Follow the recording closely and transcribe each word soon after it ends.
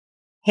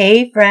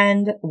Hey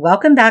friend,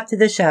 welcome back to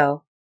the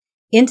show.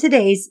 In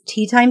today's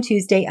Tea Time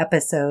Tuesday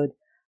episode,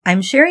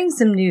 I'm sharing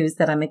some news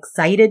that I'm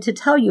excited to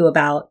tell you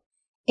about,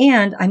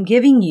 and I'm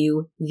giving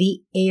you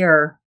the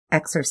AIR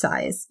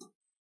exercise.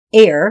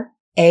 AIR,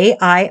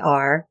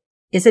 A-I-R,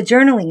 is a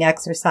journaling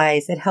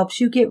exercise that helps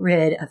you get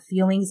rid of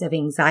feelings of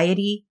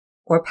anxiety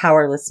or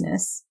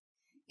powerlessness.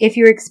 If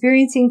you're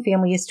experiencing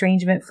family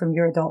estrangement from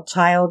your adult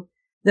child,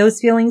 those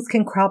feelings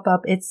can crop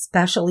up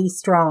especially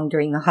strong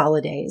during the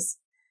holidays.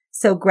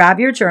 So grab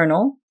your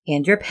journal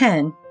and your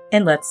pen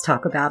and let's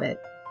talk about it.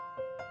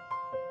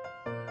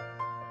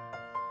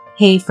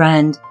 Hey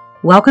friend,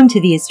 welcome to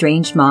the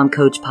Estranged Mom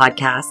Coach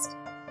podcast.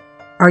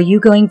 Are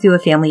you going through a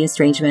family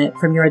estrangement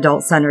from your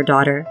adult son or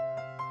daughter?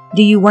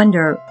 Do you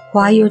wonder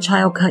why your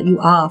child cut you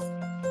off,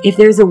 if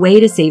there's a way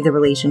to save the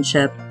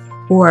relationship,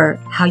 or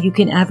how you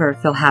can ever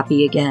feel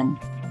happy again?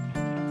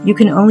 You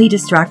can only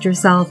distract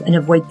yourself and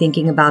avoid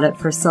thinking about it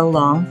for so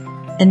long,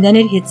 and then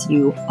it hits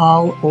you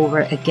all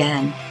over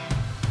again.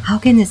 How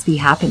can this be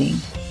happening?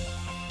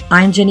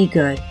 I'm Jenny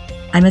Good.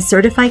 I'm a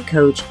certified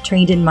coach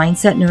trained in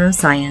mindset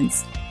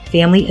neuroscience,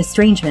 family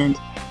estrangement,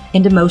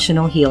 and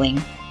emotional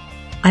healing.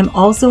 I'm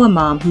also a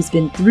mom who's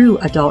been through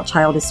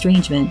adult-child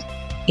estrangement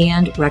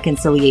and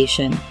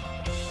reconciliation.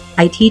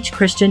 I teach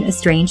Christian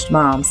estranged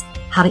moms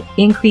how to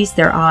increase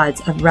their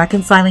odds of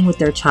reconciling with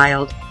their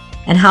child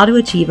and how to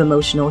achieve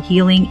emotional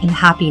healing and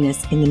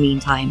happiness in the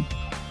meantime.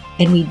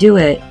 And we do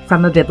it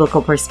from a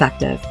biblical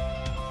perspective.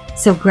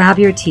 So grab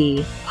your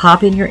tea,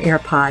 pop in your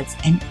AirPods,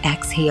 and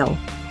exhale.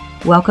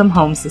 Welcome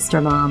home, Sister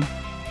Mom.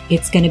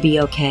 It's going to be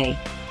okay.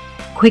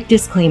 Quick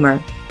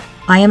disclaimer,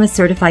 I am a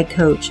certified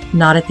coach,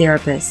 not a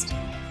therapist.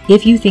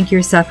 If you think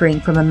you're suffering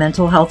from a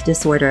mental health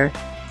disorder,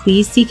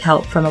 please seek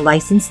help from a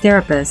licensed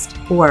therapist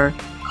or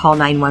call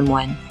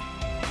 911.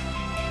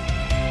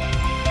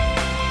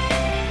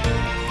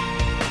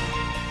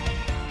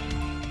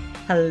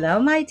 Hello,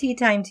 my Tea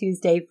Time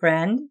Tuesday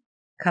friend.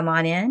 Come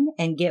on in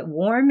and get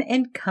warm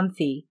and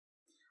comfy.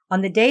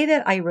 On the day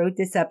that I wrote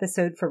this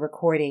episode for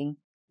recording,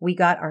 we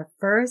got our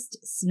first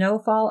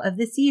snowfall of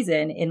the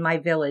season in my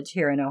village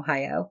here in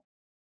Ohio.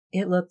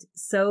 It looked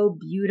so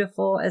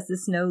beautiful as the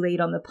snow laid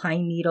on the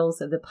pine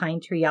needles of the pine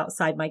tree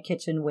outside my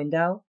kitchen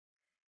window.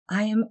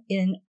 I am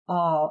in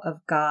awe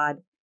of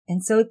God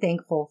and so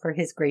thankful for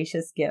His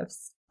gracious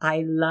gifts.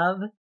 I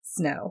love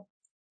snow.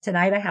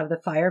 Tonight I have the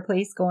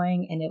fireplace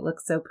going and it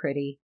looks so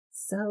pretty,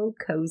 so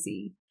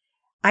cozy.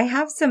 I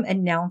have some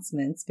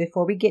announcements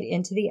before we get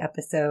into the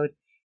episode,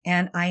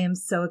 and I am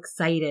so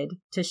excited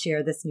to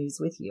share this news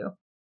with you.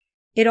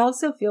 It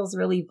also feels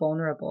really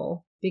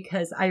vulnerable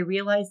because I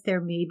realize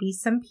there may be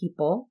some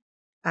people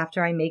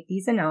after I make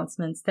these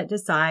announcements that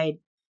decide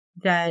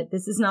that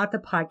this is not the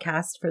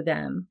podcast for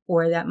them,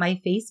 or that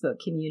my Facebook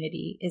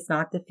community is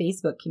not the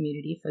Facebook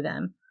community for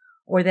them,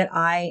 or that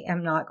I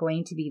am not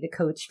going to be the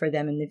coach for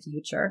them in the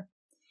future.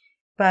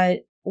 But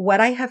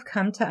what I have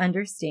come to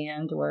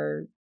understand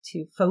or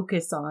to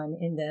focus on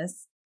in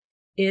this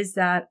is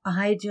that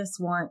I just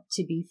want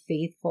to be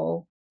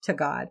faithful to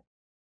God.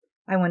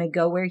 I want to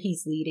go where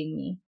He's leading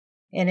me.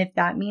 And if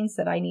that means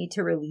that I need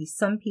to release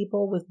some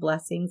people with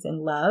blessings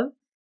and love,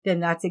 then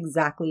that's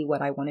exactly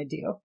what I want to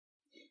do.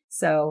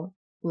 So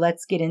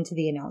let's get into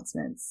the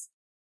announcements.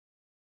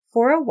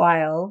 For a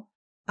while,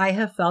 I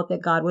have felt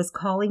that God was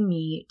calling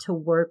me to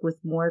work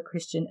with more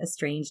Christian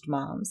estranged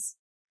moms,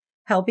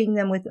 helping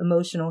them with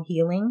emotional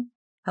healing,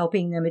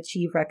 helping them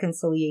achieve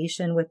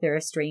reconciliation with their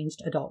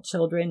estranged adult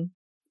children.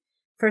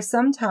 For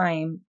some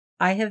time,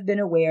 I have been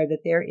aware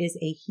that there is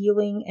a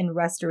healing and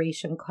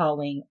restoration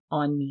calling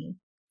on me,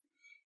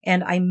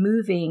 and I'm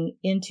moving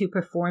into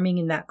performing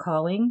in that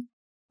calling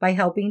by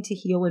helping to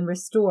heal and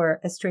restore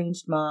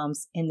estranged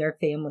moms and their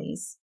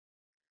families.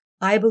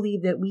 I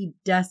believe that we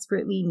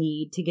desperately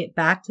need to get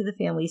back to the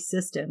family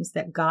systems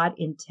that God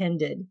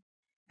intended,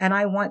 and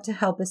I want to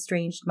help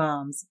estranged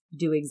moms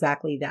do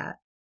exactly that.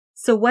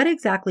 So what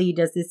exactly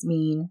does this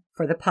mean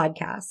for the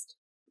podcast?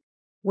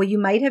 Well, you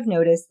might have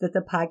noticed that the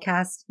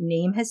podcast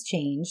name has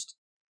changed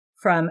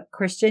from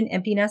Christian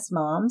Empty Nest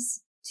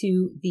Moms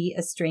to the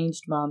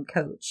Estranged Mom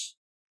Coach.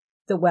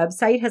 The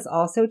website has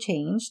also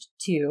changed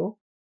to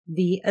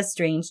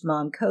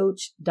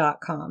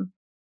theestrangedmomcoach.com.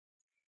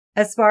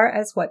 As far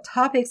as what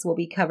topics will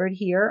be covered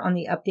here on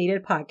the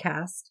updated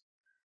podcast,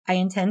 I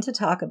intend to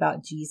talk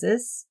about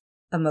Jesus,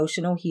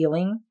 emotional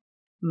healing,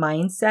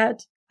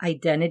 mindset,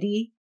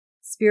 identity,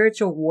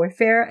 spiritual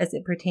warfare as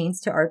it pertains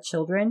to our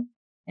children,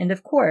 and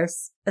of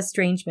course,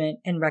 estrangement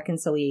and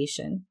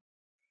reconciliation.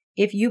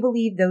 If you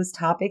believe those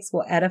topics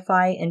will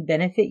edify and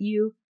benefit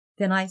you,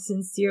 then I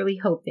sincerely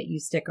hope that you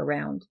stick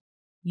around.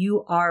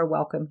 You are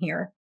welcome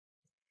here.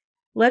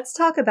 Let's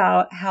talk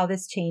about how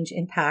this change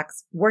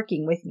impacts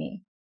working with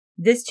me.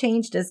 This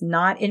change does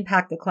not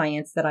impact the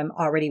clients that I'm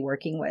already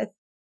working with.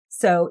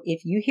 So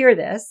if you hear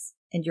this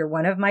and you're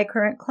one of my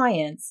current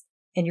clients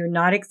and you're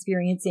not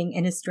experiencing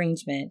an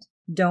estrangement,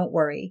 don't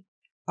worry.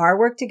 Our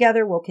work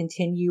together will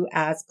continue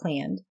as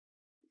planned.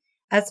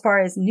 As far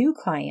as new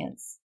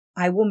clients,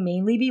 I will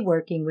mainly be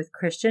working with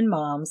Christian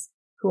moms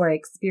who are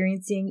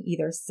experiencing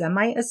either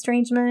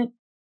semi-estrangement,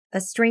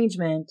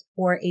 estrangement,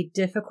 or a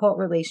difficult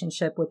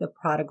relationship with a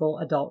prodigal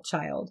adult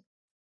child.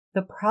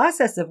 The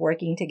process of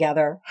working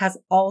together has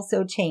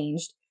also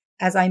changed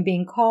as I'm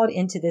being called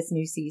into this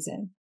new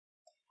season.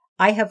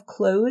 I have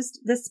closed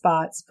the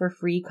spots for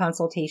free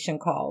consultation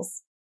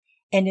calls,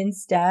 and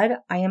instead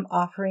I am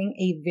offering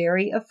a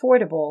very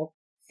affordable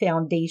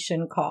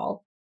foundation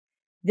call.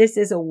 This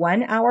is a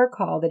 1-hour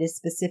call that is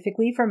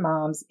specifically for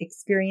moms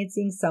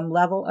experiencing some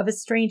level of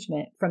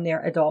estrangement from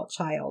their adult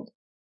child.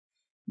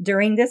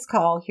 During this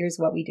call, here's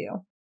what we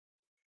do.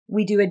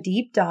 We do a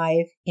deep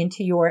dive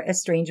into your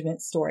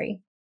estrangement story.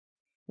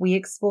 We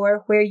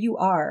explore where you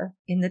are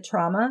in the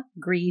trauma,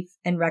 grief,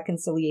 and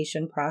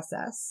reconciliation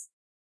process.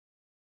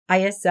 I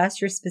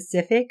assess your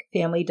specific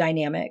family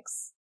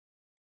dynamics,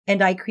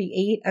 and I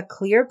create a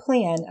clear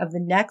plan of the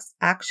next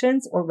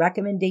actions or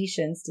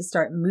recommendations to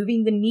start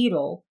moving the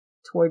needle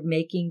toward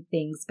making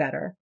things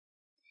better.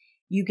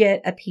 You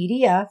get a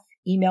PDF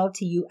emailed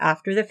to you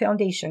after the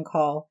foundation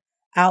call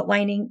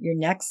outlining your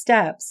next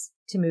steps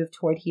to move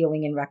toward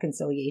healing and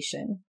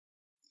reconciliation.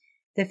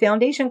 The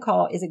foundation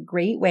call is a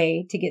great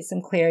way to get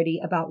some clarity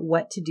about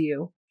what to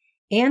do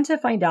and to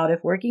find out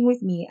if working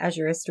with me as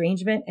your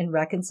estrangement and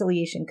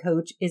reconciliation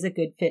coach is a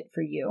good fit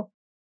for you.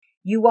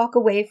 You walk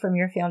away from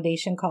your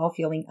foundation call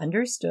feeling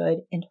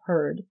understood and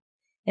heard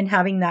and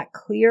having that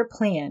clear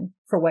plan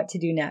for what to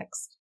do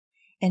next.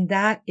 And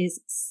that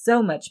is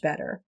so much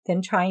better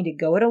than trying to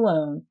go it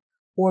alone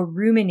or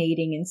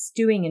ruminating and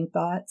stewing in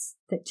thoughts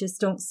that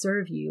just don't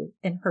serve you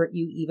and hurt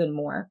you even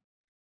more.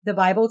 The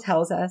Bible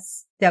tells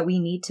us that we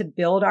need to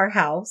build our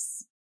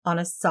house on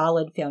a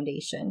solid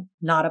foundation,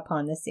 not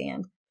upon the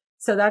sand.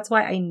 So that's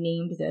why I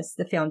named this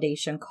the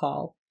foundation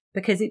call,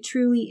 because it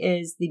truly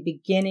is the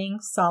beginning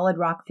solid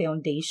rock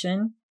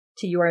foundation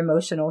to your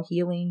emotional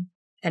healing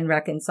and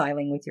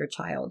reconciling with your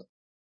child.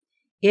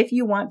 If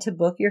you want to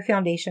book your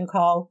foundation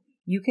call,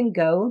 you can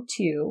go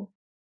to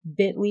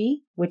bit.ly,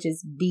 which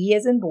is B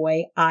as in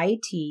boy,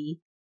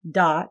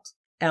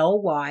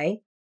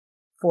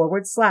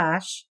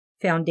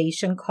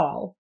 it.ly/foundation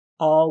call,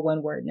 all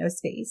one word, no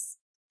space.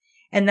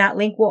 And that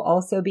link will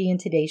also be in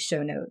today's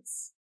show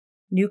notes.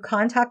 New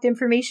contact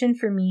information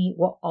for me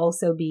will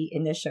also be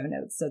in the show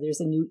notes. So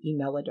there's a new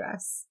email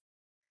address.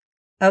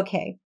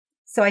 Okay,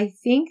 so I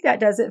think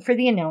that does it for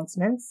the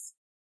announcements.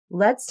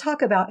 Let's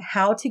talk about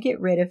how to get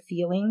rid of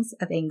feelings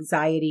of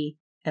anxiety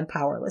and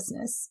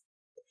powerlessness.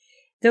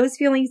 Those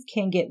feelings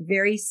can get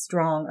very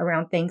strong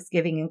around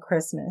Thanksgiving and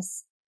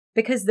Christmas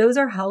because those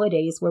are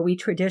holidays where we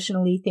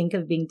traditionally think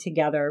of being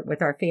together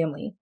with our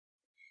family.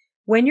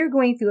 When you're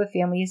going through a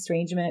family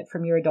estrangement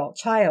from your adult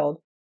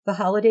child, the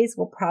holidays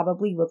will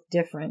probably look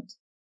different,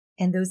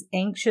 and those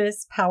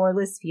anxious,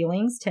 powerless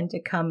feelings tend to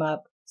come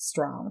up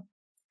strong.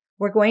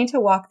 We're going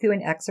to walk through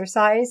an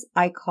exercise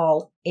I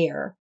call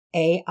AIR,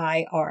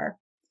 A-I-R.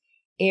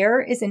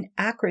 AIR is an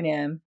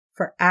acronym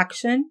for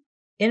action,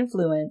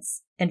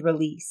 influence, and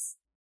release.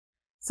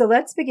 So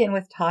let's begin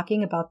with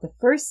talking about the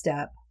first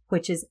step,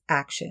 which is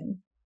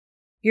action.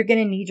 You're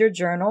going to need your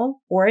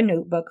journal or a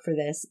notebook for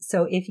this.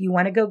 So if you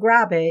want to go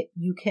grab it,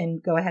 you can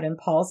go ahead and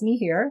pause me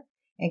here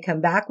and come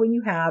back when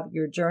you have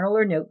your journal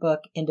or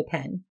notebook and a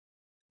pen.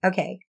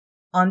 Okay,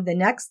 on the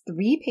next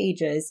 3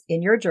 pages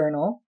in your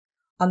journal,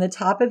 on the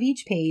top of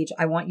each page,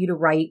 I want you to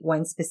write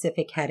one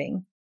specific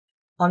heading.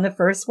 On the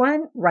first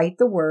one, write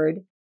the word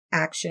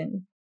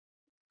action.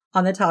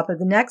 On the top of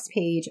the next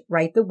page,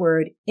 write the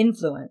word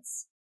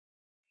influence.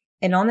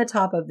 And on the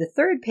top of the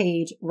third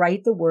page,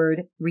 write the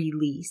word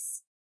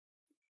release.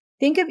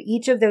 Think of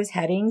each of those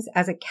headings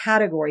as a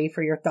category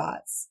for your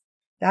thoughts.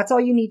 That's all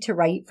you need to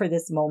write for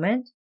this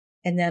moment.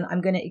 And then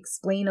I'm going to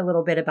explain a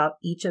little bit about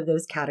each of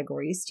those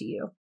categories to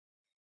you.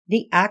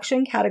 The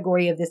action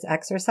category of this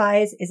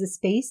exercise is a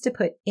space to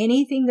put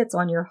anything that's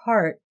on your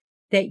heart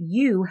that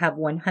you have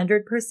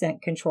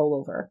 100% control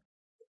over.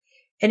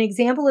 An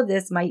example of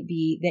this might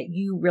be that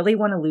you really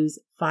want to lose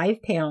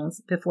 5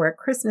 pounds before a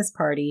Christmas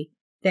party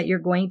that you're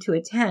going to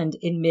attend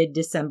in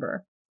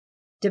mid-December.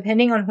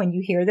 Depending on when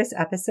you hear this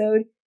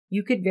episode,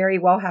 you could very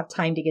well have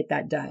time to get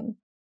that done.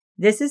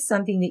 This is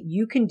something that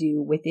you can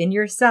do within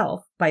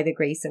yourself by the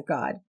grace of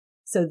God.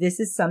 So this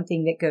is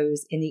something that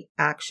goes in the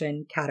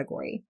action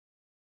category.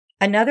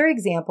 Another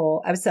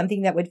example of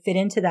something that would fit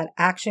into that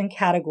action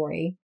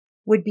category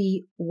would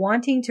be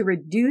wanting to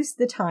reduce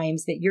the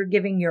times that you're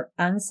giving your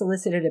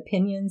unsolicited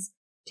opinions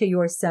to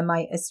your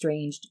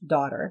semi-estranged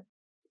daughter.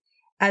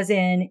 As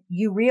in,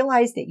 you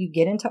realize that you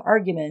get into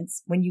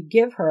arguments when you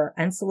give her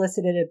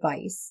unsolicited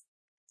advice.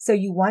 So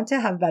you want to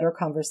have better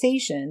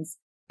conversations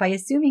by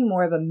assuming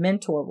more of a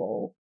mentor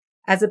role,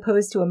 as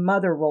opposed to a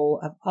mother role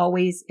of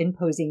always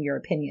imposing your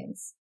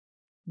opinions.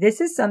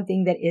 This is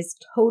something that is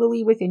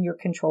totally within your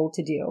control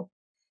to do.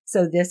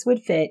 So this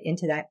would fit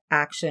into that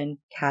action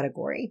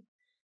category.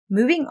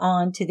 Moving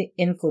on to the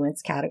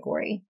influence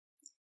category.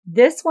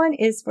 This one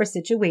is for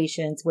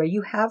situations where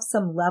you have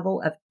some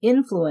level of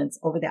influence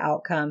over the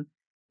outcome,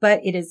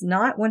 but it is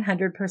not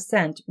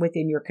 100%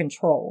 within your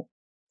control.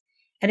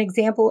 An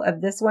example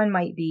of this one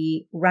might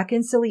be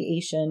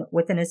reconciliation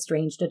with an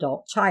estranged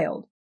adult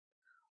child.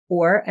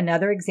 Or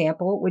another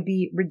example would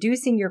be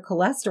reducing your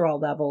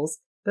cholesterol levels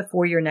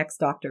before your next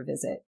doctor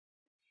visit.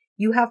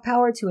 You have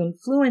power to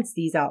influence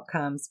these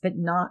outcomes, but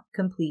not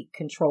complete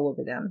control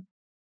over them.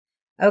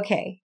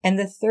 Okay, and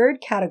the third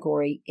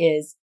category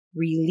is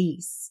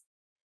release.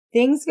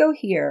 Things go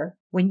here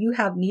when you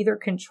have neither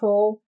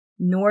control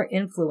nor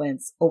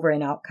influence over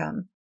an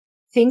outcome.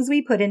 Things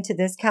we put into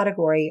this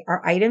category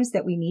are items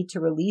that we need to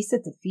release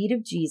at the feet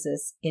of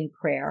Jesus in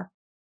prayer.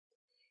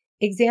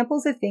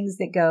 Examples of things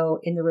that go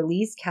in the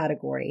release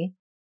category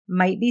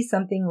might be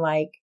something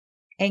like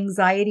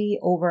anxiety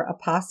over a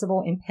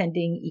possible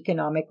impending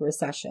economic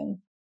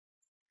recession,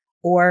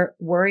 or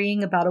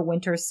worrying about a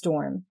winter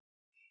storm.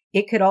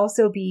 It could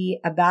also be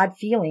a bad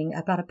feeling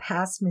about a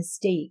past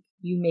mistake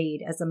you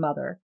made as a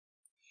mother.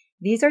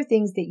 These are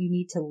things that you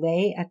need to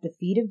lay at the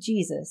feet of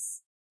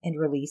Jesus and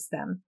release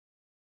them.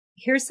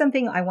 Here's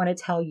something I want to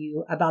tell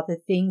you about the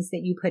things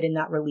that you put in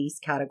that release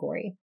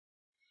category.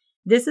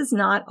 This is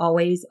not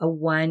always a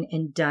one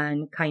and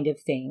done kind of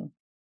thing.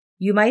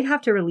 You might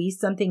have to release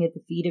something at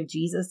the feet of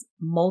Jesus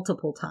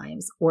multiple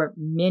times or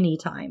many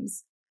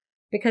times,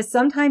 because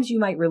sometimes you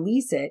might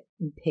release it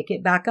and pick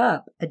it back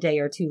up a day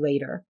or two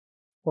later,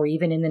 or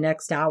even in the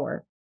next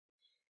hour.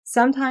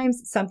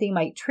 Sometimes something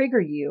might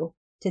trigger you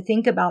to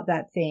think about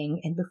that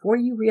thing, and before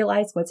you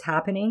realize what's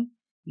happening,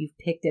 you've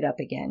picked it up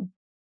again.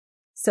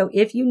 So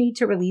if you need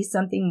to release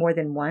something more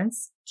than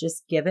once,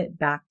 just give it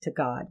back to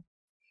God.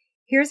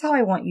 Here's how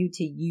I want you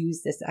to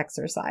use this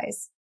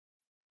exercise.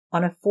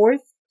 On a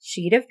fourth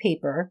sheet of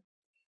paper,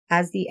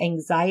 as the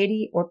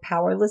anxiety or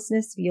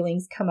powerlessness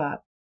feelings come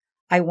up,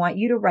 I want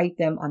you to write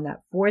them on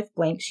that fourth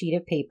blank sheet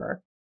of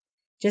paper.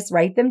 Just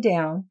write them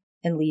down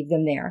and leave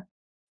them there.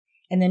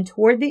 And then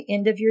toward the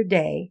end of your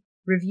day,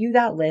 review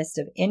that list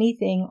of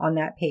anything on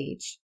that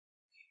page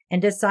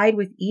and decide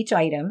with each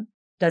item,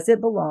 does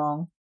it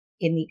belong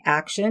in the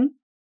action,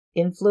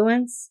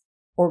 influence,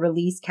 or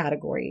release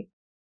category,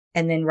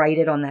 and then write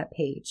it on that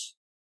page.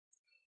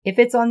 If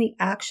it's on the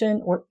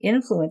action or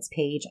influence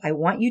page, I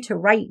want you to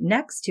write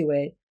next to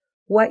it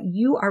what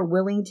you are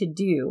willing to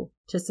do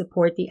to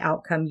support the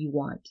outcome you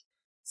want.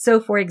 So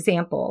for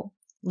example,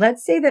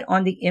 let's say that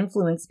on the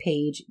influence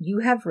page, you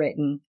have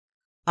written,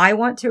 I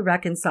want to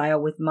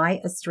reconcile with my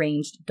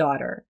estranged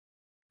daughter.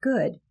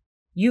 Good.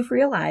 You've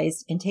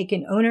realized and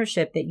taken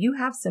ownership that you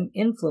have some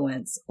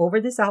influence over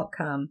this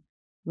outcome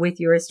with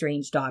your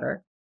estranged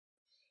daughter.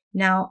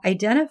 Now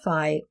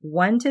identify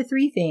 1 to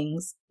 3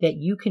 things that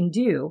you can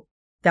do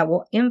that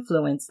will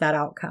influence that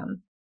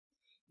outcome.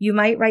 You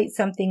might write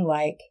something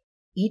like,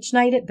 each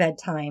night at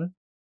bedtime,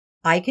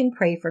 I can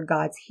pray for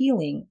God's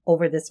healing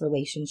over this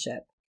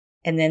relationship.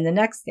 And then the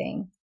next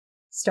thing,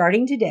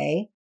 starting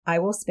today, I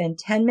will spend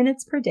 10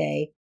 minutes per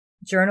day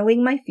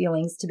journaling my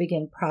feelings to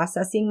begin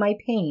processing my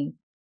pain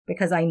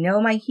because I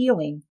know my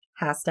healing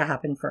has to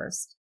happen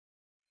first.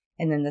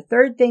 And then the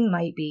third thing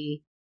might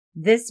be,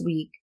 this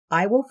week,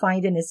 I will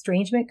find an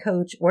estrangement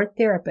coach or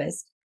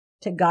therapist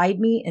to guide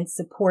me and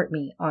support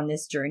me on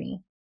this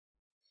journey.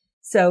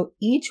 So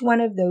each one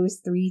of those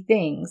 3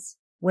 things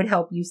would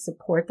help you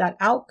support that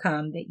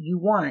outcome that you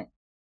want,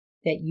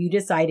 that you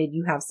decided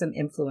you have some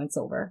influence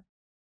over.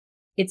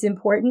 It's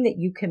important that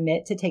you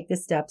commit to take the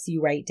steps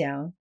you write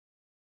down.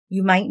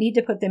 You might need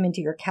to put them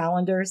into your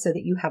calendar so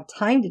that you have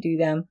time to do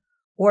them,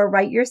 or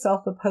write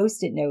yourself a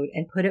Post-it note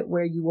and put it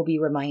where you will be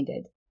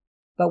reminded.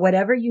 But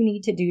whatever you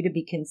need to do to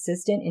be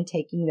consistent in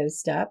taking those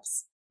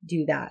steps,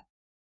 do that.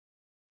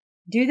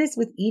 Do this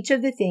with each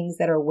of the things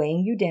that are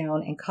weighing you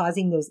down and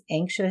causing those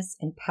anxious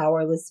and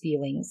powerless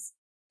feelings.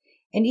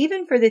 And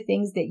even for the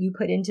things that you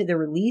put into the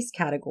release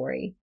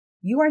category,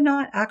 you are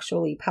not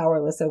actually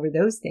powerless over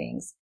those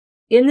things,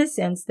 in the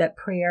sense that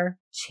prayer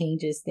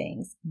changes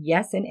things.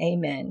 Yes and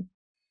amen.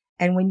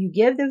 And when you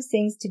give those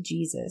things to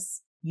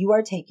Jesus, you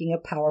are taking a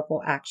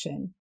powerful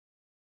action.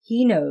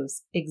 He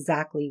knows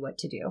exactly what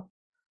to do.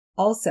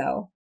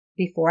 Also,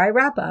 before I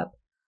wrap up,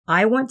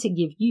 I want to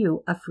give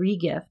you a free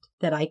gift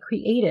that I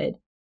created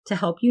to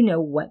help you know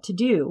what to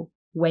do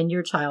when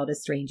your child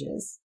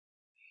estranges.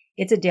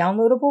 It's a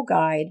downloadable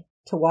guide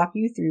to walk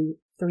you through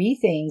 3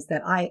 things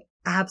that I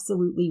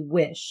absolutely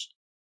wish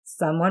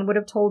someone would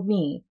have told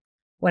me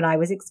when I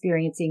was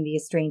experiencing the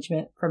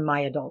estrangement from my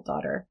adult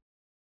daughter.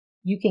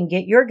 You can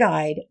get your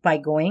guide by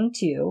going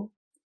to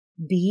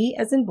B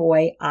as in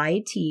boy,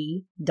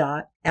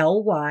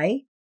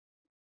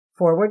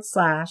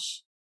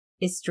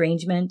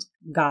 it.ly/estrangement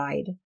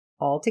guide.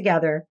 All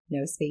together,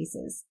 no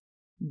spaces.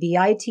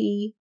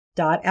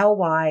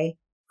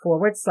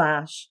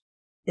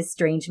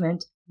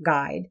 bit.ly/estrangement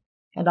guide.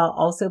 And I'll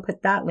also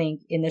put that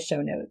link in the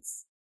show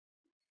notes.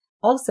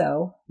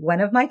 Also, one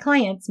of my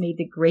clients made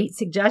the great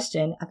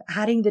suggestion of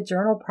adding the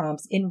journal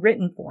prompts in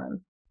written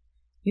form.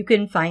 You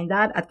can find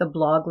that at the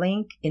blog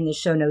link in the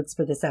show notes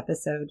for this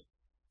episode.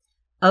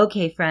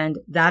 Okay, friend,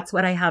 that's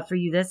what I have for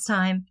you this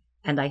time,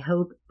 and I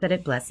hope that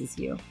it blesses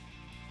you.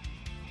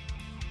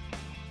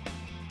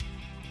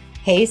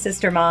 Hey,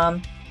 Sister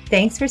Mom.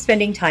 Thanks for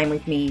spending time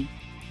with me.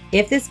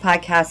 If this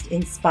podcast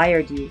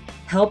inspired you,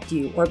 helped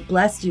you, or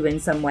blessed you in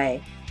some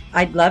way,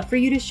 I'd love for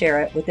you to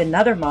share it with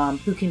another mom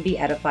who can be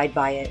edified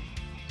by it.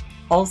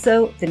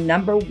 Also, the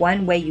number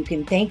one way you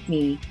can thank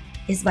me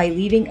is by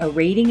leaving a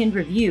rating and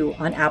review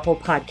on Apple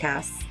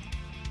Podcasts.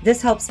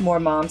 This helps more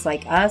moms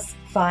like us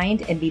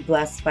find and be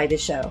blessed by the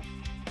show.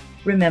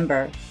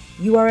 Remember,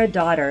 you are a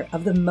daughter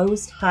of the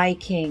Most High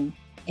King,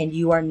 and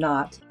you are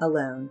not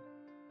alone.